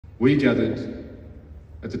we gathered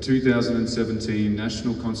at the 2017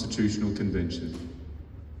 National Constitutional Convention,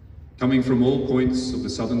 coming from all points of the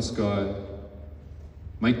southern sky,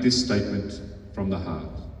 make this statement from the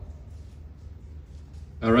heart.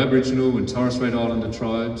 Our Aboriginal and Torres Strait Islander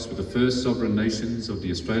tribes were the first sovereign nations of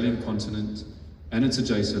the Australian continent and its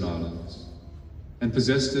adjacent islands, and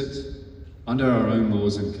possessed it under our own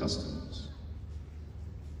laws and customs.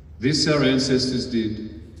 This our ancestors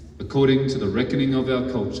did according to the reckoning of our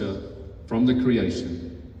culture from the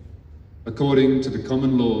creation, according to the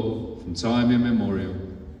common law from time immemorial,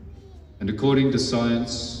 and according to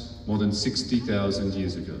science more than 60,000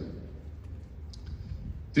 years ago.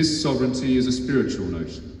 This sovereignty is a spiritual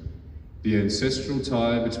notion, the ancestral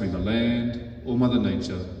tie between the land, or Mother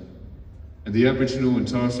Nature, and the Aboriginal and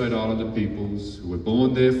Torres Strait Islander peoples who were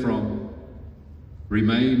born therefrom,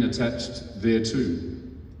 remain attached thereto,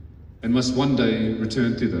 and must one day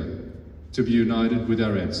return thither to be united with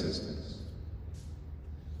our ancestors.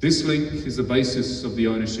 This link is the basis of the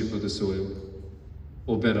ownership of the soil,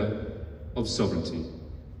 or better, of sovereignty.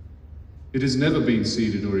 It has never been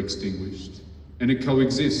ceded or extinguished, and it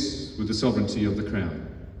coexists with the sovereignty of the Crown.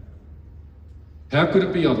 How could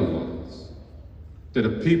it be otherwise? That a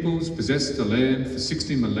peoples possessed the land for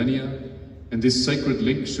 60 millennia, and this sacred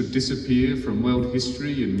link should disappear from world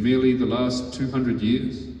history in merely the last 200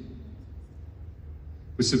 years?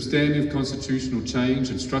 With substantive constitutional change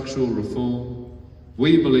and structural reform,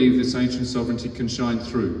 we believe this ancient sovereignty can shine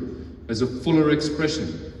through as a fuller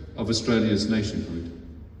expression of Australia's nationhood.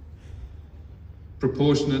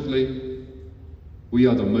 Proportionately, we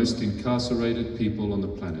are the most incarcerated people on the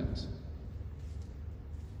planet.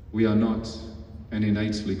 We are not an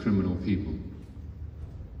innately criminal people.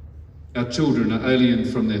 Our children are alien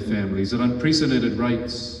from their families at unprecedented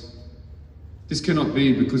rates. This cannot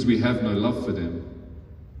be because we have no love for them.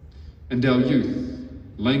 And our youth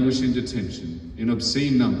languish in detention in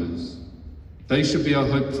obscene numbers. They should be our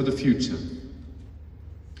hope for the future.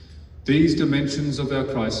 These dimensions of our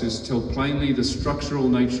crisis tell plainly the structural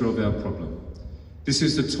nature of our problem. This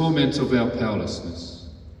is the torment of our powerlessness.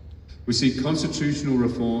 We seek constitutional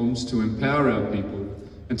reforms to empower our people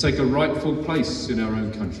and take a rightful place in our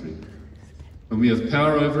own country. When we have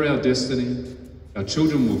power over our destiny, our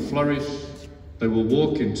children will flourish, they will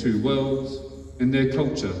walk in two worlds, and their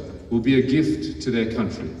culture will be a gift to their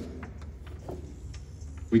country.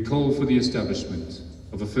 We call for the establishment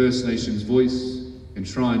of a First Nations voice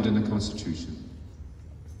enshrined in the Constitution.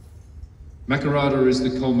 Makarrata is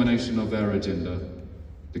the culmination of our agenda,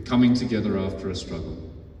 the coming together after a struggle.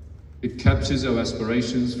 It captures our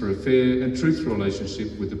aspirations for a fair and truthful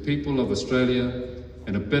relationship with the people of Australia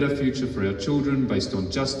and a better future for our children based on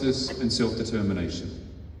justice and self-determination.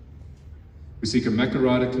 We seek a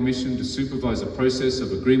Makarrata Commission to supervise a process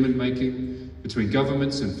of agreement making between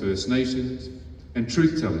governments and First Nations and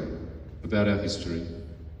truth-telling about our history.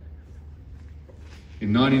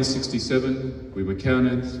 In 1967, we were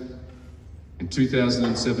counted. In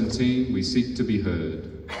 2017, we seek to be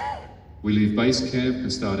heard. We leave base camp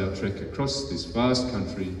and start our trek across this vast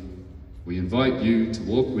country. We invite you to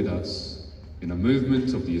walk with us in a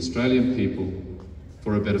movement of the Australian people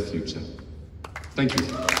for a better future. Thank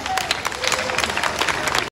you.